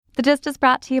The Gist is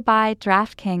brought to you by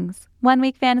DraftKings. 1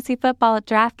 week fantasy football at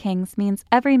DraftKings means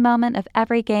every moment of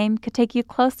every game could take you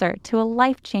closer to a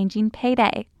life-changing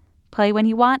payday. Play when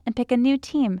you want and pick a new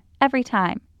team every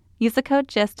time. Use the code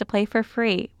GIST to play for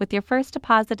free with your first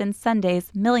deposit in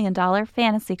Sunday's $1 Million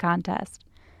Fantasy Contest.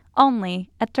 Only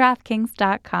at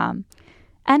DraftKings.com.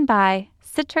 And by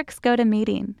Citrix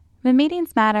GoToMeeting. When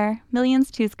meetings matter, millions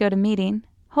choose GoToMeeting.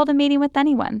 Hold a meeting with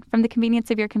anyone from the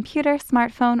convenience of your computer,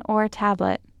 smartphone, or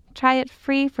tablet. Try it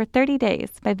free for 30 days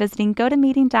by visiting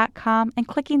GoToMeeting.com and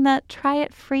clicking the Try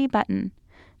It Free button.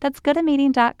 That's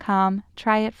GoToMeeting.com.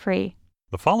 Try it free.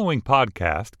 The following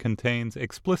podcast contains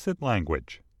explicit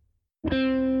language.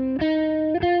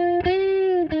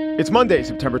 It's Monday,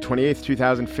 September 28th,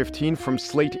 2015. From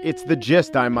Slate, it's The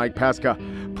Gist. I'm Mike Pesca.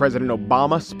 President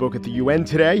Obama spoke at the UN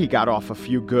today. He got off a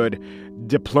few good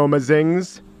diploma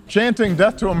zings. Chanting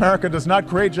death to America does not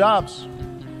create jobs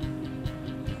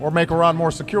or make Iran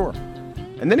more secure.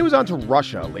 And then he was on to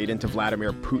Russia, laid into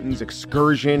Vladimir Putin's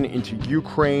excursion into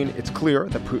Ukraine. It's clear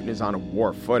that Putin is on a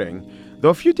war footing.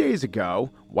 Though a few days ago,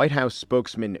 White House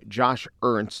spokesman Josh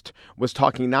Ernst was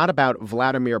talking not about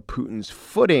Vladimir Putin's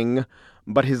footing,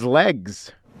 but his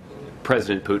legs.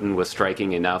 President Putin was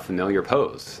striking a now familiar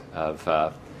pose of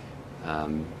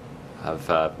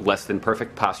less than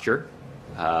perfect posture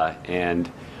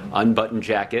and unbuttoned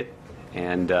jacket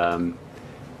and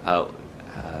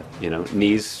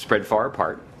knees spread far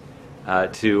apart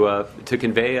to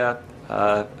convey a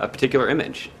particular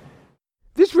image.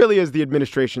 This really is the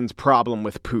administration's problem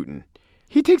with Putin.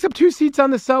 He takes up 2 seats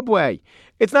on the subway.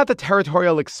 It's not the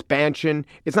territorial expansion.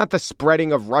 It's not the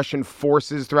spreading of Russian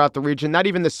forces throughout the region, not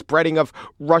even the spreading of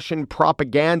Russian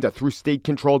propaganda through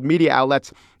state-controlled media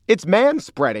outlets. It's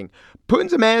man-spreading.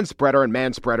 Putin's a man-spreader, and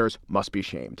man-spreaders must be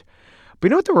shamed. But you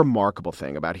know what the remarkable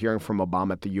thing about hearing from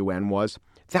Obama at the UN was?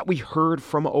 That we heard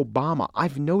from Obama.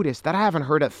 I've noticed that I haven't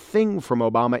heard a thing from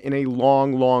Obama in a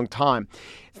long, long time.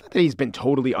 It's not that he's been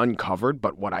totally uncovered,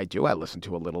 but what I do, I listen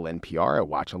to a little NPR, I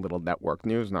watch a little network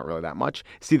news, not really that much.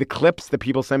 See the clips, the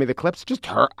people send me the clips,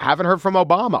 haven't heard from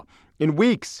Obama in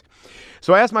weeks.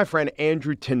 So I asked my friend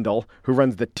Andrew Tyndall, who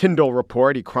runs the Tyndall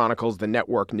Report. He chronicles the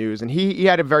network news, and he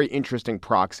had a very interesting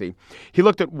proxy. He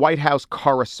looked at White House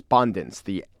correspondents,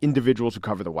 the individuals who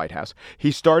cover the White House.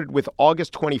 He started with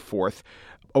August 24th.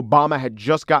 Obama had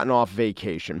just gotten off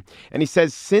vacation. And he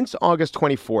says since August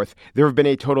 24th, there have been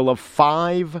a total of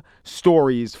 5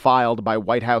 stories filed by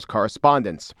White House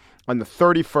correspondents. On the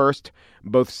 31st,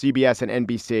 both CBS and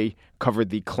NBC covered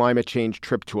the climate change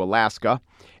trip to Alaska.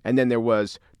 And then there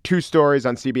was 2 stories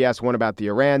on CBS, one about the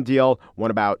Iran deal,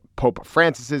 one about Pope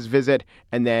Francis's visit,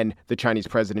 and then the Chinese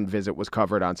president visit was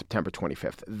covered on September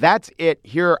 25th. That's it.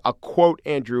 Here, a quote,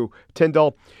 Andrew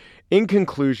Tyndall. In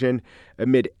conclusion,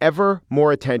 amid ever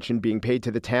more attention being paid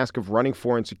to the task of running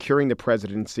for and securing the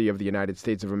presidency of the United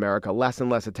States of America, less and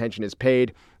less attention is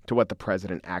paid to what the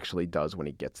president actually does when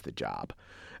he gets the job.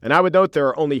 And I would note there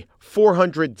are only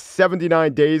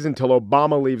 479 days until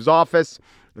Obama leaves office,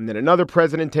 and then another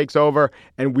president takes over,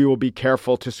 and we will be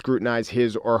careful to scrutinize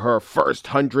his or her first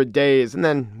 100 days. And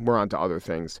then we're on to other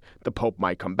things. The Pope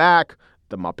might come back,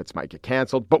 the Muppets might get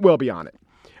canceled, but we'll be on it.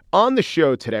 On the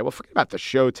show today, well, forget about the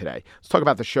show today. Let's talk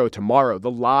about the show tomorrow,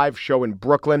 the live show in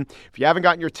Brooklyn. If you haven't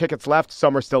gotten your tickets left,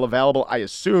 some are still available. I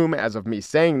assume, as of me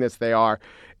saying this, they are.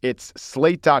 It's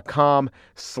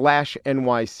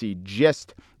slate.com/NYC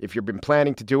Gist. If you've been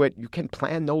planning to do it, you can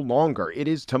plan no longer. It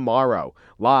is tomorrow,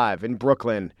 live in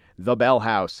Brooklyn, the Bell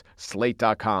House,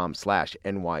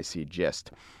 slate.com/NYC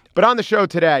Gist. But on the show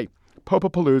today,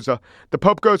 Popapalooza. The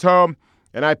Pope goes home.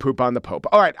 And I poop on the Pope.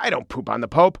 All right, I don't poop on the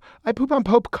Pope. I poop on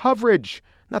Pope coverage.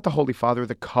 Not the Holy Father,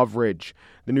 the coverage.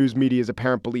 The news media's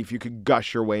apparent belief you could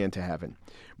gush your way into heaven.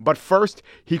 But first,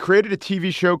 he created a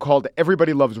TV show called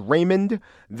Everybody Loves Raymond.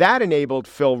 That enabled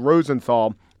Phil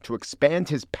Rosenthal to expand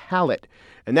his palate.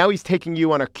 And now he's taking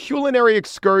you on a culinary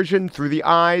excursion through the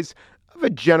eyes of a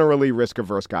generally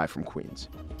risk-averse guy from Queens.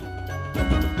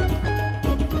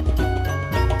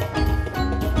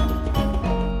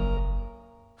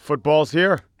 Football's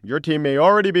here. Your team may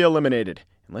already be eliminated,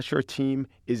 unless your team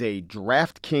is a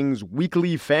DraftKings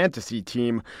weekly fantasy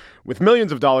team. With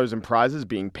millions of dollars in prizes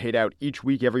being paid out each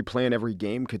week, every play and every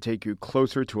game could take you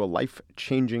closer to a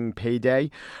life-changing payday.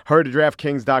 Hurry to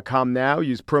DraftKings.com now.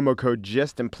 Use promo code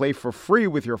GIST and play for free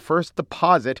with your first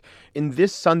deposit in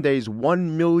this Sunday's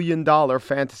 $1 million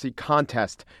fantasy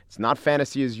contest. It's not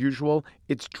fantasy as usual.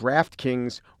 It's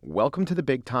DraftKings. Welcome to the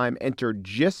big time. Enter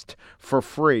GIST for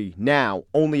free now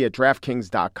only at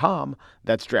DraftKings.com.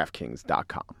 That's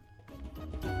DraftKings.com.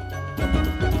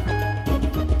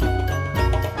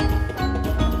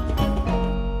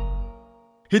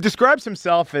 He describes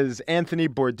himself as Anthony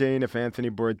Bourdain. If Anthony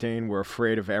Bourdain were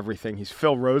afraid of everything, he's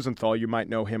Phil Rosenthal. You might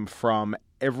know him from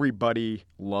Everybody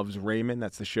Loves Raymond.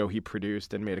 That's the show he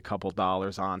produced and made a couple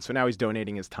dollars on. So now he's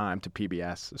donating his time to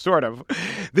PBS, sort of.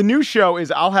 The new show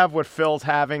is I'll Have What Phil's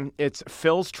Having. It's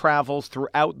Phil's travels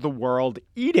throughout the world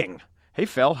eating. Hey,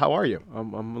 Phil, how are you?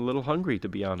 I'm a little hungry, to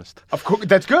be honest. Of course,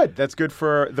 that's good. That's good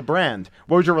for the brand.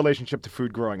 What was your relationship to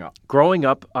food growing up? Growing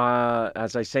up,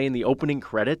 as I say in the opening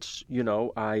credits,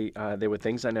 there were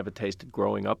things I never tasted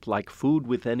growing up, like food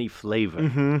with any flavor.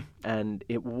 Mm-hmm. And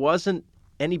it wasn't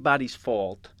anybody's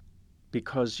fault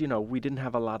because, we didn't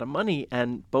have a lot of money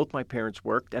and both my parents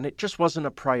worked and it just wasn't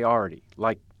a priority,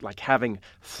 like having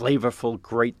flavorful,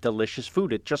 great, delicious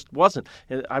food. It just wasn't.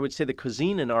 I would say the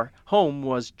cuisine in our home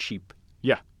was cheap.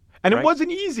 Yeah. And Right? it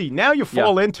wasn't easy. Now you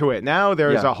fall into it. Now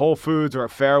there's a Whole Foods or a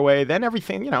Fairway. Then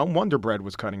everything, Wonder Bread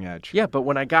was cutting edge. Yeah, but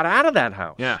when I got out of that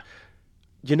house, Yeah.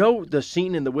 you know the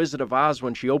scene in The Wizard of Oz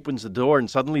when she opens the door and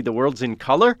suddenly the world's in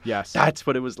color? Yes. That's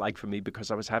what it was like for me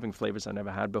because I was having flavors I never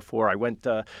had before. I went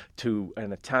to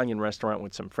an Italian restaurant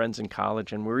with some friends in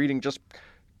college and we're eating just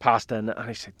pasta. And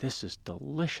I said, this is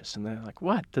delicious. And they're like,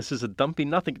 what? This is a dumpy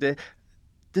nothing.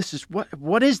 This is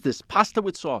what is this? Pasta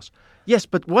with sauce. Yes,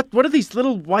 but what are these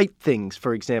little white things,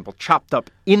 for example, chopped up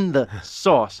in the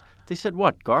sauce? They said,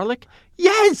 what, garlic?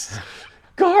 Yes!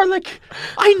 Garlic!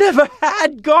 I never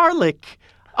had garlic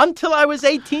until I was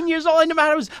 18 years old. I never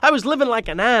had it. I was living like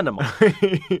an animal.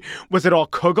 Was it all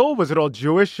kugel? Was it all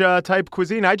Jewish type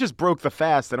cuisine? I just broke the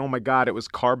fast, and oh my God, it was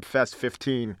Carb Fest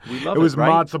 15. We love it was it,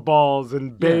 right? matzo balls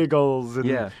and bagels.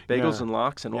 Bagels and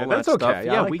lox and all that that's okay. stuff. I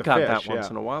Yeah, like we the got fish, that once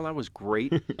in a while. That was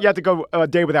great. You had to go a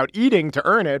day without eating to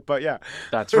earn it, but yeah.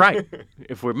 That's right.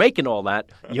 If we're making all that,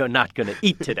 you're not going to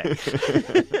eat today.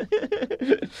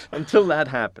 Until that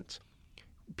happens.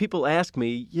 People ask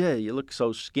me, you look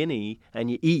so skinny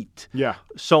and you eat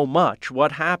so much.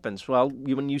 What happens? Well,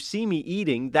 when you see me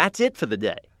eating, that's it for the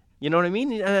day. You know what I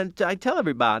mean? And I tell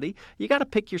everybody, you got to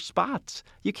pick your spots.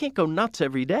 You can't go nuts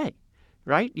every day,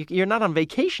 right? You're not on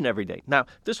vacation every day. Now,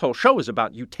 this whole show is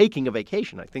about you taking a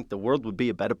vacation. I think the world would be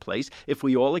a better place if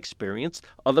we all experienced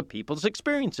other people's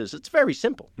experiences. It's very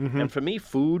simple. Mm-hmm. And for me,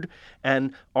 food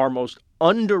and our most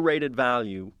underrated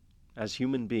value as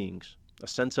human beings, a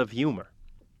sense of humor,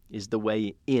 is the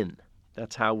way in.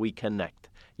 That's how we connect.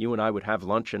 You and I would have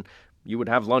lunch, and you would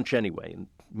have lunch anyway. And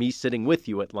me sitting with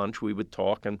you at lunch, we would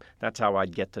talk, and that's how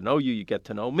I'd get to know you. You get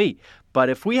to know me. But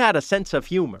if we had a sense of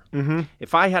humor,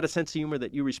 if I had a sense of humor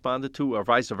that you responded to, or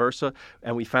vice versa,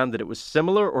 and we found that it was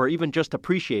similar or even just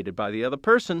appreciated by the other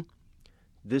person,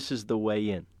 this is the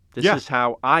way in. This is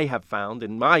how I have found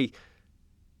in my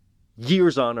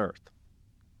years on Earth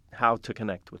how to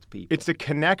connect with people. It's a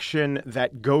connection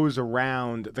that goes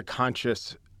around the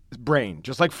conscious brain,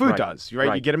 just like food does,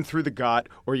 right? You get them through the gut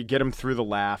or you get them through the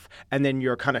laugh, and then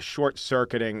you're kind of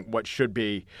short-circuiting what should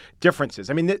be differences.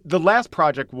 I mean, the last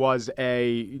project was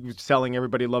selling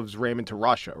Everybody Loves Raymond to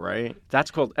Russia, right?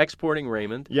 That's called Exporting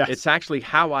Raymond. Yes. It's actually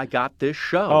how I got this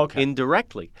show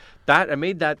indirectly. I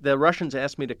made that. The Russians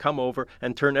asked me to come over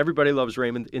and turn Everybody Loves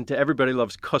Raymond into Everybody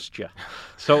Loves Kostya.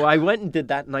 So I went and did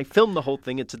that, and I filmed the whole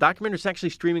thing. It's a documentary. It's actually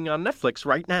streaming on Netflix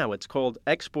right now. It's called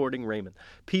Exporting Raymond.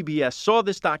 PBS saw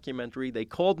this documentary. They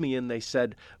called me in. They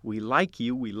said, we like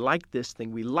you. We like this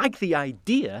thing. We like the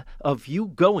idea of you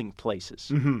going places.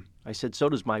 Mm-hmm. I said, so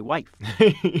does my wife.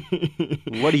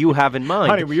 What do you have in mind?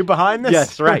 Honey, were you behind this?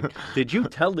 Yes, right. Did you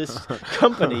tell this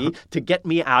company to get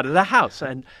me out of the house?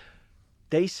 And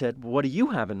they said, what do you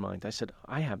have in mind? I said,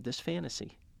 I have this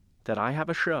fantasy that I have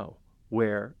a show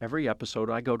where every episode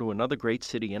I go to another great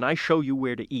city and I show you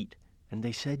where to eat. And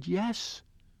they said, yes.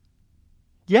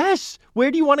 Yes.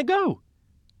 Where do you want to go?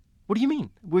 What do you mean?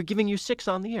 We're giving you 6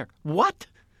 on the air. What?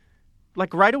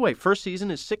 Like right away. First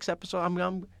season is 6 episodes.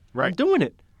 I'm doing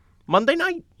it. Monday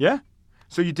night. Yeah.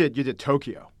 So you did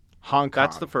Tokyo, Hong Kong.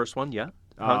 That's the first one, yeah.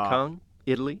 Hong Kong,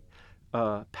 Italy,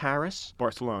 Paris.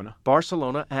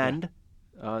 Barcelona, and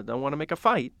don't want to make a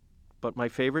fight, but my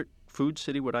favorite food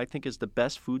city, what I think is the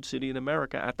best food city in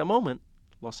America at the moment,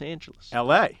 Los Angeles.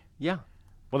 L.A. Yeah.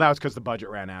 Well, that was because the budget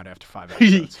ran out after 5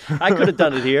 episodes. I could have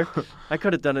done it here. I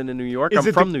could have done it in New York.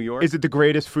 I'm from New York. Is it the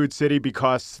greatest food city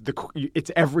because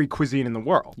it's every cuisine in the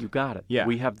world? You got it. Yeah.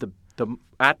 We have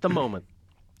at the moment,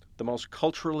 the most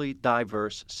culturally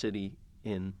diverse city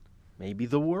in maybe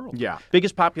the world. Yeah.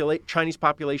 Biggest Chinese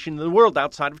population in the world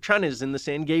outside of China is in the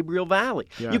San Gabriel Valley.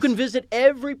 Yes. You can visit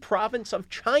every province of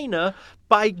China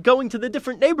by going to the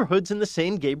different neighborhoods in the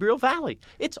San Gabriel Valley.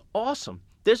 It's awesome.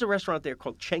 There's a restaurant there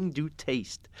called Chengdu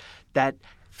Taste that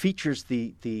features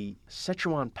the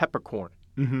Sichuan peppercorn,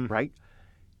 right?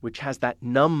 which has that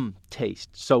numb taste.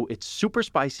 So it's super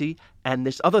spicy, and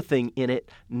this other thing in it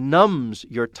numbs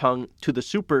your tongue to the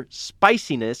super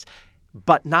spiciness,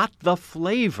 but not the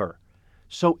flavor.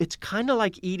 So it's kind of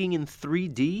like eating in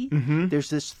 3D. Mm-hmm. There's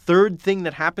this third thing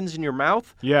that happens in your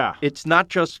mouth. Yeah. It's not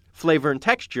just flavor and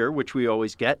texture, which we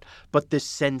always get, but this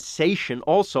sensation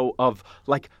also of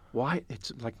like, why?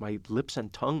 It's like my lips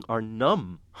and tongue are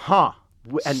numb. Huh.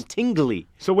 And tingly.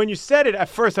 So when you said it at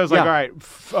first, I was like, Yeah. all right,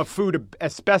 food,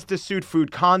 asbestos suit,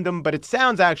 food condom, but it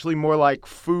sounds actually more like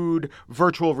food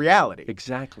virtual reality.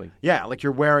 Exactly. Yeah, like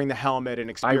you're wearing the helmet and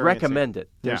I experiencing. recommend it.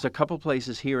 There's Yeah. a couple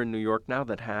places here in New York now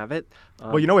that have it.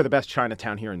 Well, you know where the best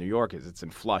Chinatown here in New York is? It's in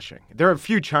Flushing. There are a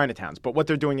few Chinatowns, but what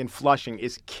they're doing in Flushing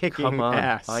is kicking Come on.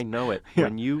 ass. I know it. Yeah.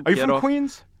 When you Are you get from off,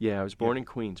 Queens? Yeah, I was born in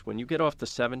Queens. When you get off the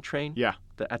 7 train, Yeah.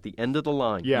 at the end of the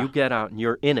line, Yeah. you get out and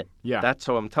you're in it. Yeah. That's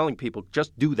so I'm telling people,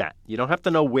 just do that. You don't have to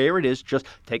know where it is. Just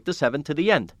take the 7 to the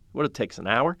end. What it takes, an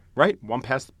hour? Right? One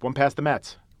past the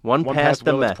Mets. One past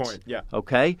the Willets Mets. Point. Yeah.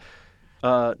 Okay.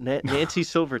 Nancy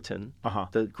Silverton, Uh-huh.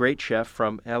 the great chef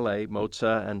from L.A.,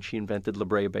 Mozza, and she invented La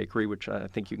Brea Bakery, which I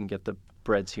think you can get the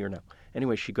breads here now.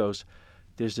 Anyway, she goes,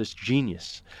 there's this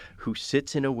genius who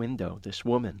sits in a window, this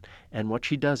woman, and what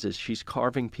she does is she's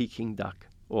carving Peking duck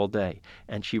all day,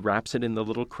 and she wraps it in the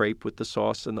little crepe with the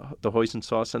sauce and the hoisin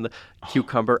sauce and the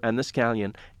cucumber and the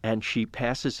scallion, and she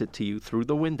passes it to you through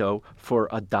the window for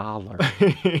 $1.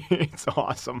 It's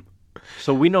awesome.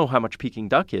 So we know how much Peking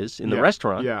duck is in the Yeah,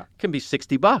 restaurant. yeah. It can be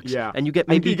 $60. Yeah. And you get And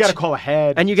maybe you got to call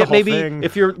ahead. and you It's a get whole maybe thing.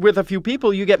 if you're with a few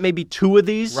people, you get maybe 2 of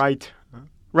these. Right.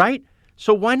 Right?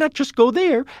 So why not just go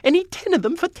there and eat 10 of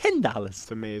them for $10?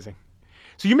 It's amazing.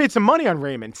 So you made some money on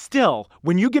Raymond. Still,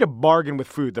 when you get a bargain with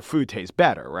food, the food tastes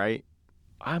better, right?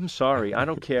 I'm sorry. I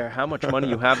don't care how much money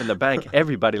you have in the bank.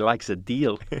 Everybody likes a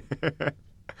deal.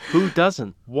 Who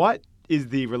doesn't? What is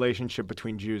the relationship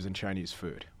between Jews and Chinese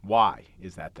food? Why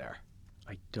is that there?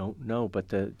 I don't know,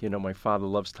 but my father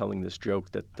loves telling this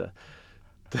joke that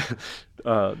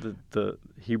the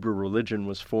Hebrew religion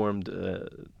was formed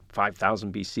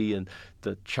 5,000 BC, and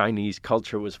the Chinese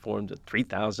culture was formed at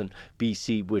 3,000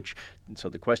 BC, so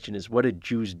the question is, what did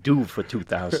Jews do for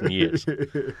 2,000 years?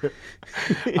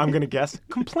 I'm going to guess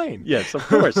complain. Yes, of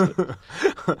course.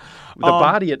 The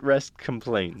body at rest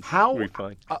complains. How we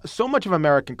find. So much of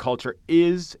American culture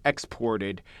is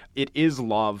exported. It is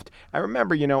loved. I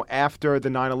remember, after the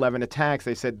 9/11 attacks,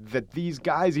 they said that these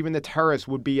guys, even the terrorists,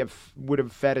 would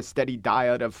have fed a steady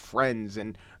diet of Friends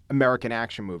and American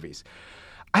action movies.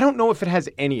 I don't know if it has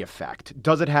any effect.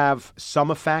 Does it have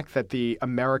some effect that the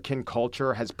American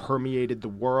culture has permeated the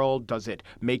world? Does it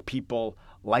make people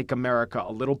like America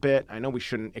a little bit? I know we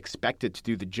shouldn't expect it to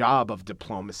do the job of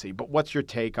diplomacy, but what's your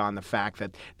take on the fact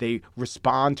that they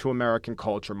respond to American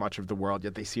culture, much of the world,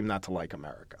 yet they seem not to like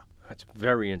America? That's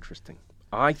very interesting.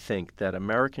 I think that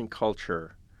American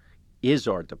culture is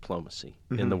our diplomacy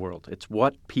in the world. It's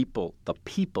what the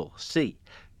people see.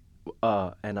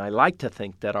 And I like to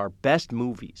think that our best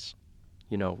movies,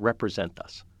 represent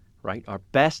us, right? Our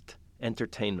best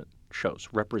entertainment shows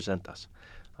represent us.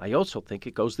 I also think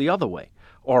it goes the other way.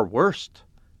 Our worst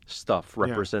stuff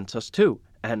represents us too.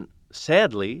 And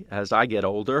sadly, as I get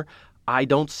older, I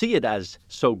don't see it as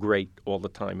so great all the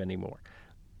time anymore.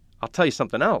 I'll tell you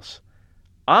something else.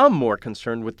 I'm more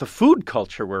concerned with the food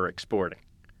culture we're exporting,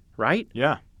 right?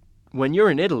 Yeah. When you're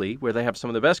in Italy, where they have some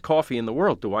of the best coffee in the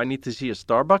world, do I need to see a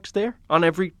Starbucks there on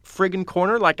every friggin'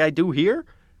 corner like I do here?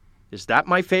 Is that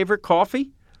my favorite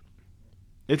coffee?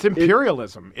 It's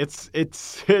imperialism. It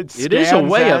is a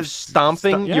way of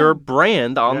stomping your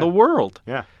brand on the world.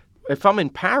 Yeah. If I'm in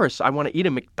Paris, I want to eat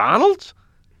a McDonald's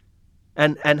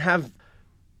and have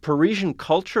Parisian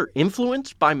culture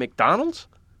influenced by McDonald's.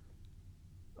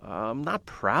 I'm not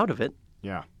proud of it.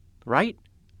 Yeah. Right?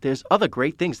 There's other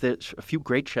great things. There's a few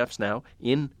great chefs now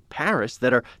in Paris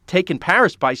that are taking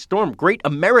Paris by storm. Great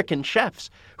American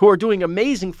chefs who are doing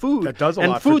amazing food. That does a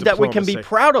and lot for food that we can be diplomacy.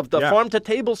 proud of, the Yeah.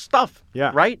 farm-to-table stuff, Yeah.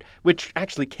 right? Which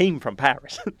actually came from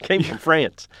Paris, came from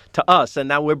France to us, and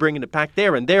now we're bringing it back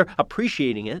there, and they're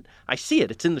appreciating it. I see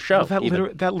it. It's in the show. Well,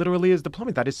 that literally is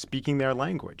diplomacy. That is speaking their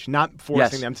language, not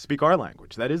forcing them to speak our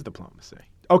language. That is diplomacy.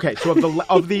 Okay, so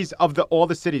all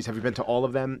the cities, have you been to all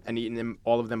of them and eaten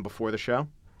all of them before the show?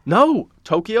 No.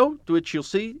 Tokyo, which you'll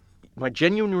see, my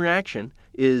genuine reaction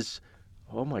is,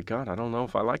 oh my God, I don't know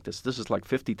if I like this. This is like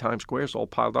 50 Times Squares all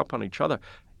piled up on each other.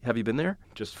 Have you been there?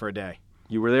 Just for a day.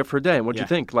 You were there for a day. And what'd you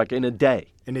think? Like in a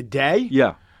day? In a day?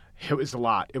 Yeah. It was a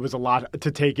lot. It was a lot to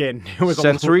take in. It was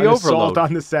sensory an overload. Assault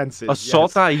on the senses.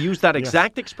 Assault. Yes. I use that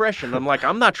exact expression. I'm like,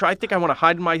 I'm not sure. I think I want to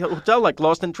hide in my hotel, like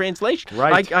Lost in Translation.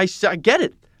 Right. I get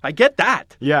it. I get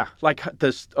that. Yeah. Like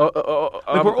this.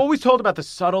 We're always told about the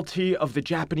subtlety of the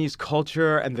Japanese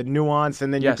culture and the nuance,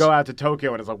 and then you go out to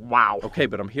Tokyo and it's like, wow. Okay,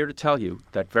 but I'm here to tell you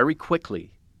that very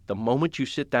quickly, the moment you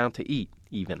sit down to eat,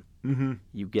 even,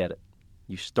 you get it.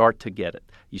 You start to get it.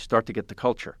 You start to get the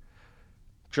culture.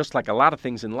 Just like a lot of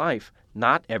things in life,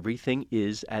 not everything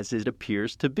is as it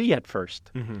appears to be at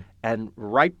first. And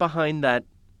right behind that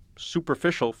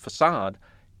superficial facade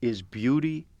is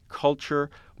beauty, culture,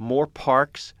 more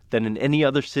parks than in any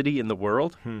other city in the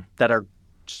world that are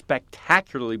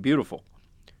spectacularly beautiful.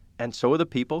 And so are the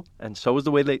people, and so is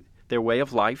their way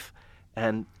of life.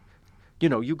 And,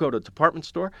 you go to a department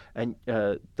store, and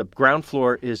the ground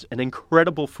floor is an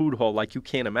incredible food hall like you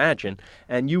can't imagine,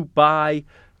 and you buy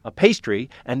a pastry,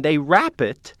 and they wrap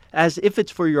it as if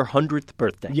it's for your 100th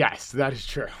birthday. Yes, that is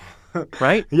true.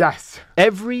 Right? Yes.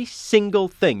 Every single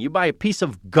thing. You buy a piece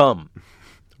of gum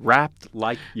wrapped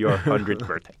like your 100th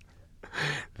birthday.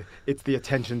 It's the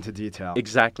attention to detail.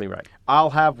 Exactly right. I'll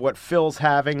Have What Phil's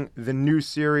Having. The new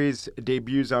series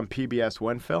debuts on PBS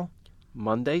when, Phil?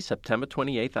 Monday, September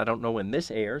 28th. I don't know when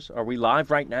this airs. Are we live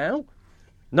right now?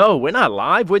 No, we're not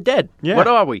live. We're dead. Yeah. What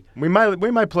are we? We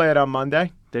might play it on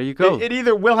Monday. There you go. It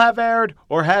either will have aired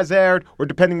or has aired, or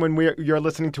depending when you're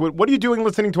listening to it. What are you doing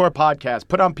listening to our podcast?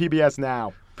 Put on PBS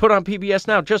Now. Put on PBS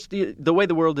Now. Just the way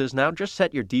the world is now, just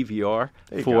set your DVR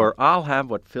for I'll Have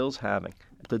What Phil's Having.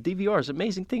 The DVR is an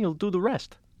amazing thing. It'll do the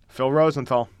rest. Phil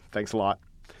Rosenthal, thanks a lot.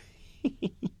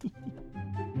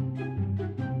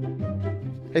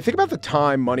 Hey, think about the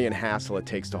time, money, and hassle it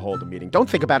takes to hold a meeting. Don't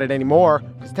think about it anymore.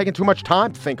 It's taking too much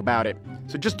time to think about it.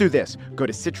 So just do this. Go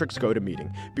to Citrix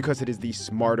GoToMeeting because it is the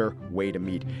smarter way to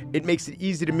meet. It makes it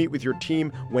easy to meet with your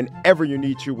team whenever you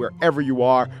need to, wherever you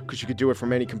are, because you could do it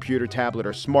from any computer, tablet,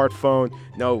 or smartphone.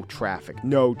 No traffic,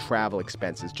 no travel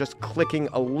expenses, just clicking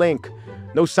a link.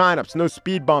 No signups, no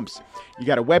speed bumps. You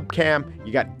got a webcam,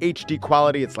 you got HD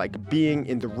quality. It's like being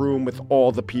in the room with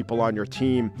all the people on your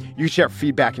team. You share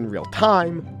feedback in real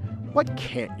time. What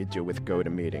can't you do with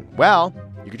GoToMeeting? Well,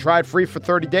 you can try it free for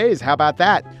 30 days. How about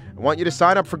that? I want you to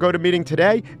sign up for GoToMeeting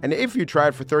today. And if you try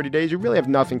it for 30 days, you really have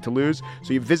nothing to lose.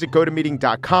 So you visit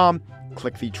GoToMeeting.com,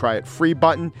 click the Try It Free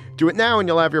button. Do it now and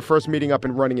you'll have your first meeting up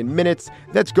and running in minutes.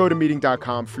 That's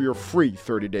GoToMeeting.com for your free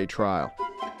 30-day trial.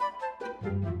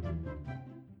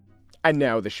 And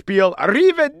now the spiel.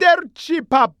 Arrivederci,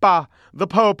 Papa. The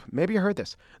Pope, maybe you heard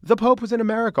this. The Pope was in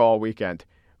America all weekend.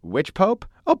 Which Pope?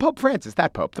 Oh, Pope Francis,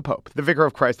 that Pope, the Vicar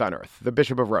of Christ on earth, the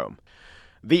Bishop of Rome.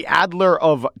 The Adler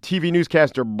of TV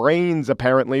newscaster brains,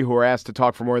 apparently, who were asked to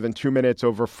talk for more than 2 minutes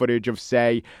over footage of,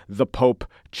 say, the Pope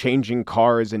changing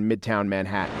cars in Midtown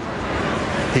Manhattan.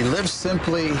 He lives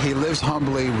simply, he lives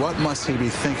humbly. What must he be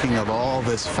thinking of all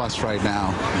this fuss right now?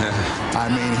 I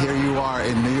mean, here you are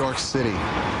in New York City.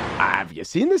 Have you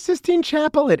seen the Sistine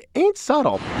Chapel? It ain't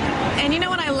subtle. And you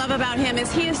know what I love about him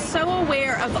is he is so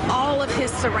aware of all of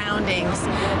his surroundings,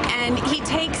 and he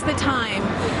takes the time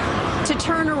to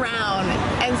turn around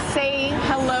and say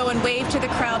hello and wave to the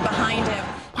crowd behind him.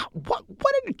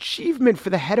 What an achievement for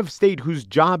the head of state whose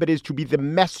job it is to be the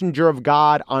messenger of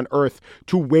God on earth,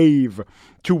 to wave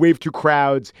to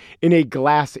crowds in a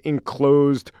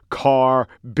glass-enclosed car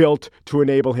built to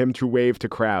enable him to wave to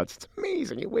crowds. It's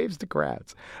amazing. He waves to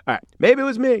crowds. All right, maybe it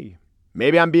was me.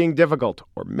 Maybe I'm being difficult.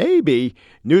 Or maybe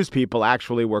news people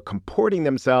actually were comporting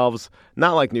themselves,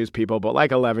 not like news people, but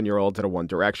like 11-year-olds at a One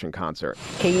Direction concert.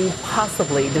 Can you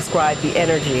possibly describe the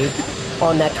energy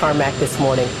on that tarmac this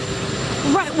morning?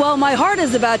 Right. Well, my heart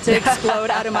is about to explode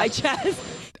out of my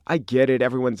chest. I get it.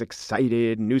 Everyone's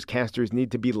excited. Newscasters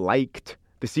need to be liked.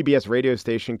 The CBS radio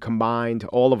station combined,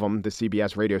 all of them, the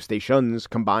CBS radio stations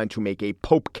combined to make a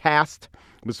Pope cast.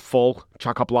 It was full,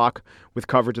 chock-a-block, with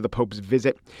coverage of the Pope's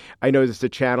visit. I noticed a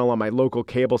channel on my local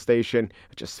cable station,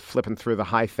 just flipping through the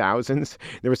high thousands.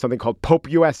 There was something called Pope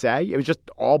USA. It was just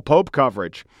all Pope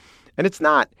coverage. And it's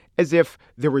not as if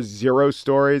there were zero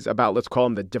stories about, let's call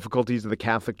them, the difficulties of the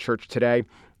Catholic Church today.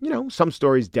 You know, some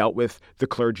stories dealt with the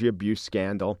clergy abuse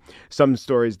scandal. Some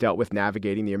stories dealt with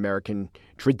navigating the American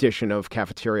tradition of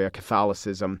cafeteria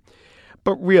Catholicism.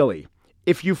 But really,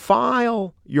 if you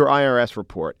file your IRS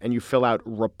report and you fill out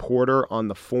reporter on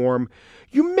the form,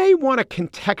 you may want to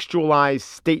contextualize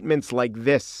statements like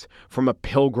this from a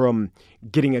pilgrim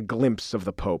getting a glimpse of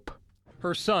the Pope.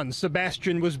 Her son,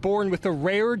 Sebastian, was born with a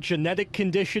rare genetic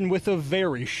condition with a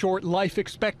very short life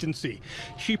expectancy.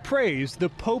 She prays the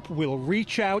Pope will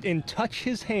reach out and touch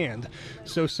his hand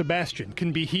so Sebastian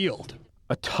can be healed.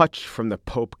 A touch from the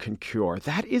Pope can cure.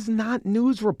 That is not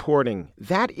news reporting.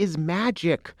 That is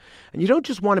magic. And you don't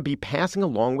just want to be passing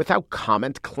along without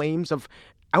comment claims of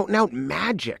out-and-out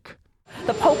magic.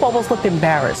 The Pope almost looked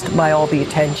embarrassed by all the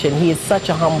attention. He is such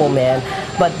a humble man,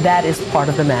 but that is part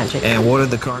of the magic. And what did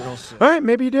the Cardinals say? All right,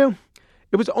 maybe you do.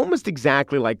 It was almost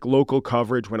exactly like local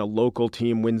coverage when a local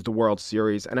team wins the World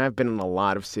Series, and I've been in a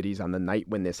lot of cities on the night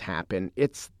when this happened.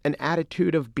 It's an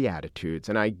attitude of beatitudes,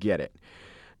 and I get it.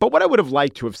 But what I would have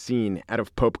liked to have seen out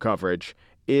of Pope coverage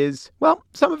is, well,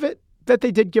 some of it that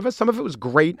they did give us, some of it was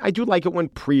great. I do like it when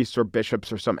priests or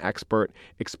bishops or some expert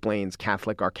explains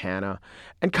Catholic arcana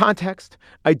and context.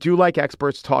 I do like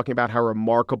experts talking about how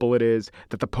remarkable it is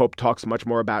that the Pope talks much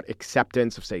more about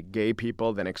acceptance of, say, gay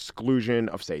people than exclusion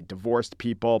of, say, divorced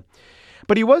people.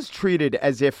 But he was treated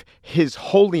as if his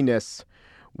holiness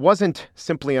wasn't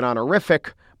simply an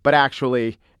honorific, but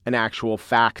actually an actual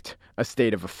fact, a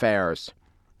state of affairs.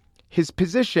 His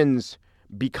positions,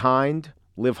 be kind,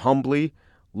 live humbly,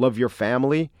 love your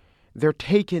family, they're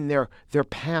taken, they're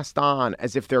passed on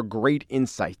as if they're great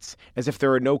insights, as if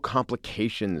there are no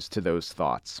complications to those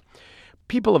thoughts.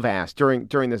 People have asked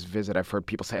during this visit, I've heard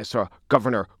people say, I saw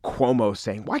Governor Cuomo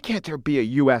saying, why can't there be a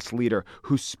U.S. leader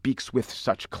who speaks with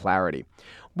such clarity?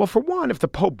 Well, for one, if the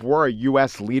Pope were a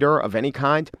U.S. leader of any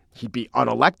kind, he'd be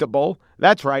unelectable.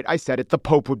 That's right, I said it, the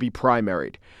Pope would be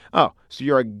primaried. Oh, so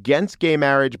you're against gay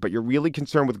marriage, but you're really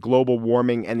concerned with global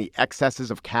warming and the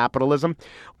excesses of capitalism?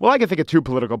 Well, I can think of two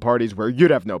political parties where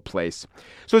you'd have no place.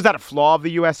 So is that a flaw of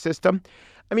the U.S. system?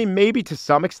 I mean, maybe to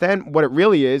some extent, what it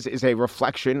really is a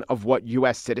reflection of what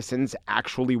U.S. citizens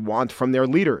actually want from their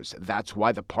leaders. That's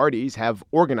why the parties have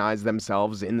organized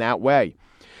themselves in that way.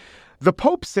 The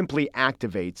Pope simply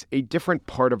activates a different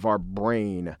part of our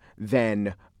brain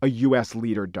than a U.S.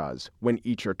 leader does when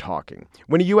each are talking.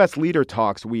 When a U.S. leader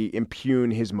talks, we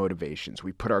impugn his motivations.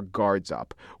 We put our guards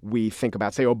up. We think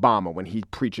about, say, Obama. When he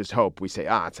preaches hope, we say,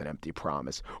 it's an empty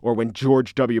promise. Or when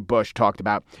George W. Bush talked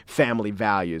about family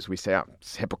values, we say,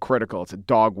 it's hypocritical. It's a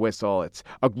dog whistle. It's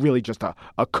really just a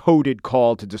coded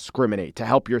call to discriminate, to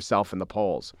help yourself in the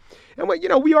polls. And,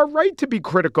 we are right to be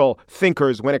critical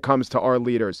thinkers when it comes to our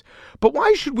leaders. But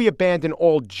why should we abandon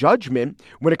all judgment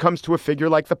when it comes to a figure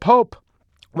like the Pope?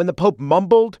 When the Pope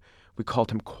mumbled, we called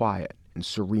him quiet and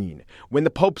serene. When the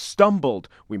Pope stumbled,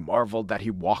 we marveled that he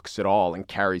walks it all and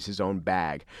carries his own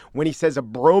bag. When he says a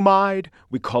bromide,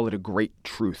 we call it a great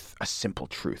truth, a simple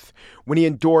truth. When he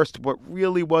endorsed what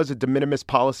really was a de minimis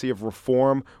policy of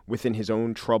reform within his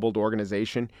own troubled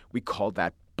organization, we called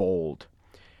that bold.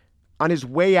 On his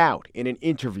way out in an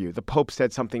interview, the Pope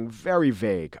said something very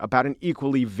vague about an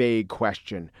equally vague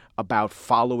question about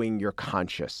following your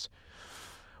conscience.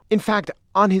 In fact,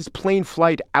 on his plane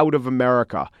flight out of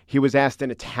America, he was asked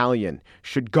in Italian,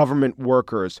 should government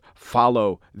workers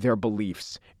follow their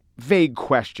beliefs? Vague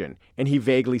question. And he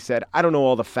vaguely said, I don't know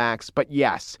all the facts, but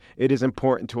yes, it is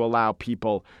important to allow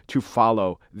people to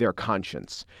follow their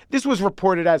conscience. This was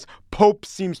reported as Pope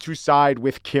seems to side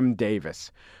with Kim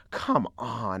Davis. Come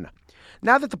on.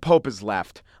 Now that the Pope has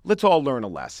left, let's all learn a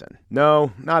lesson.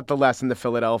 No, not the lesson the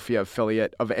Philadelphia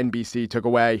affiliate of NBC took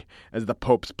away as the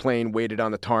Pope's plane waited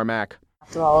on the tarmac.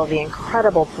 After all of the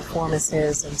incredible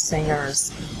performances and singers,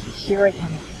 hearing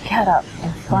him get up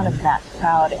in front of that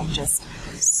crowd and just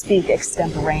speak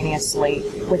extemporaneously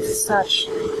with such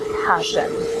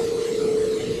passion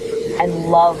and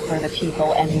love for the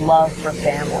people and love for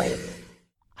family.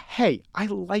 Hey, I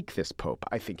like this Pope.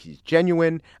 I think he's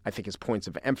genuine. I think his points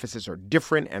of emphasis are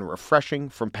different and refreshing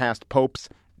from past popes.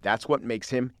 That's what makes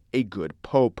him a good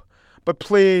Pope. But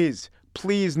please,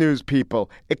 news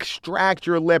people, extract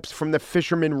your lips from the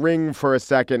fisherman ring for a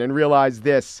second and realize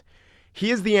this.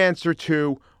 He is the answer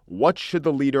to what should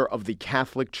the leader of the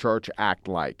Catholic Church act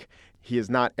like? He is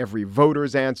not every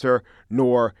voter's answer,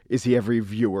 nor is he every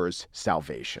viewer's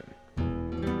salvation.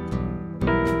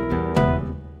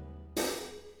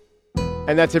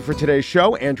 And that's it for today's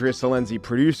show. Andrea Salenzi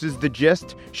produces The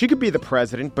Gist. She could be the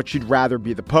president, but she'd rather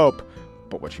be the Pope.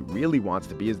 But what she really wants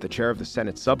to be is the chair of the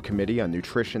Senate Subcommittee on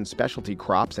Nutrition, Specialty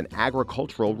Crops, and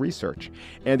Agricultural Research.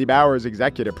 Andy Bowers,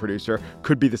 executive producer,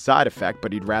 could be the side effect,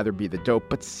 but he'd rather be the dope.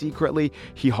 But secretly,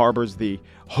 he harbors the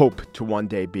hope to one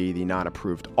day be the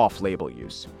non-approved off-label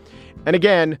use. And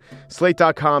again,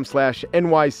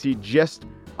 slate.com/NYCGist.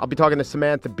 I'll be talking to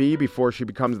Samantha Bee before she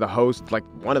becomes the host, like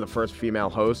one of the first female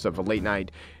hosts of a late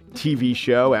night TV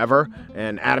show ever.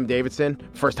 And Adam Davidson,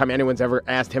 first time anyone's ever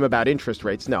asked him about interest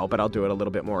rates. No, but I'll do it a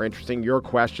little bit more interesting. Your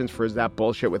questions for Is That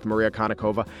Bullshit with Maria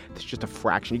Konnikova. It's just a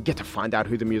fraction. You get to find out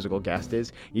who the musical guest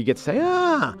is. You get to say,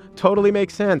 totally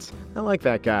makes sense. I like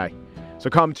that guy.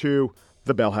 So come to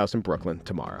the Bell House in Brooklyn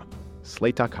tomorrow.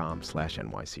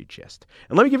 Slate.com/NYCGist.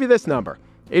 And let me give you this number.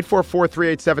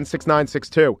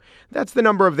 844-387-6962. That's the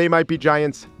number of They Might Be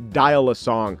Giants. Dial a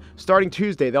song. Starting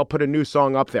Tuesday, they'll put a new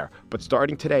song up there. But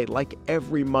starting today, like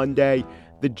every Monday,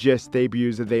 the Gist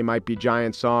debuts a They Might Be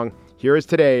Giants song. Here is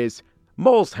today's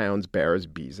Moles, Hounds, Bears,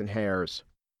 Bees, and Hares.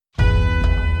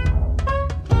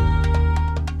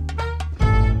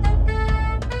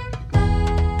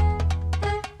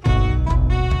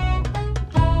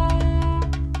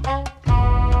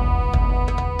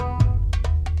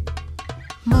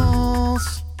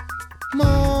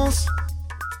 Moles,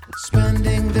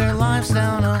 spending their lives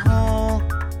down a hole.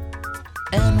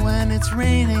 And when it's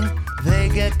raining, they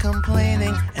get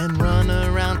complaining and run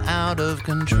around out of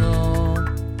control.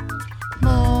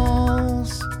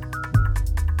 Moles,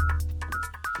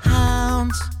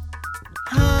 hounds,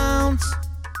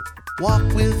 walk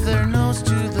with their nose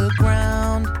to the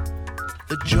ground.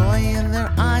 The joy in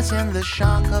their eyes and the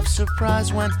shock of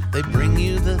surprise when they bring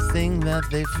you the thing that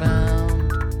they found.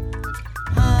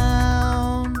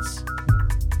 Hounds,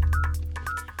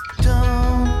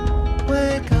 don't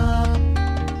wake up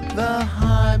the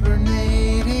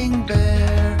hibernating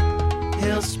bear.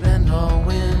 He'll spend all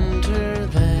winter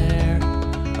there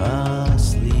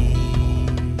asleep.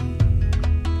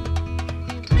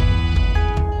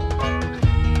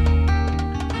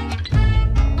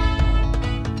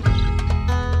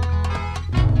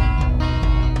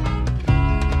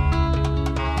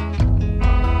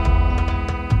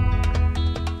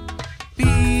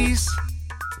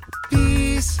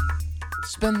 Bees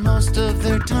spend most of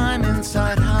their time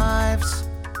inside hives.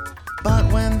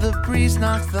 But when the breeze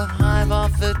knocks the hive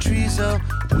off the trees, oh,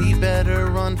 we better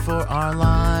run for our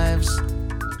lives.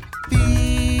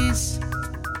 Bees,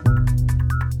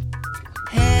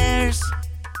 hares,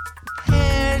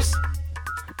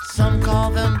 some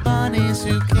call them bunnies,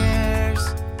 who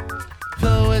cares?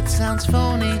 Though it sounds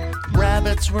phony,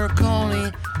 rabbits were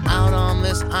coney out on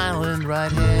this island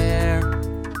right here.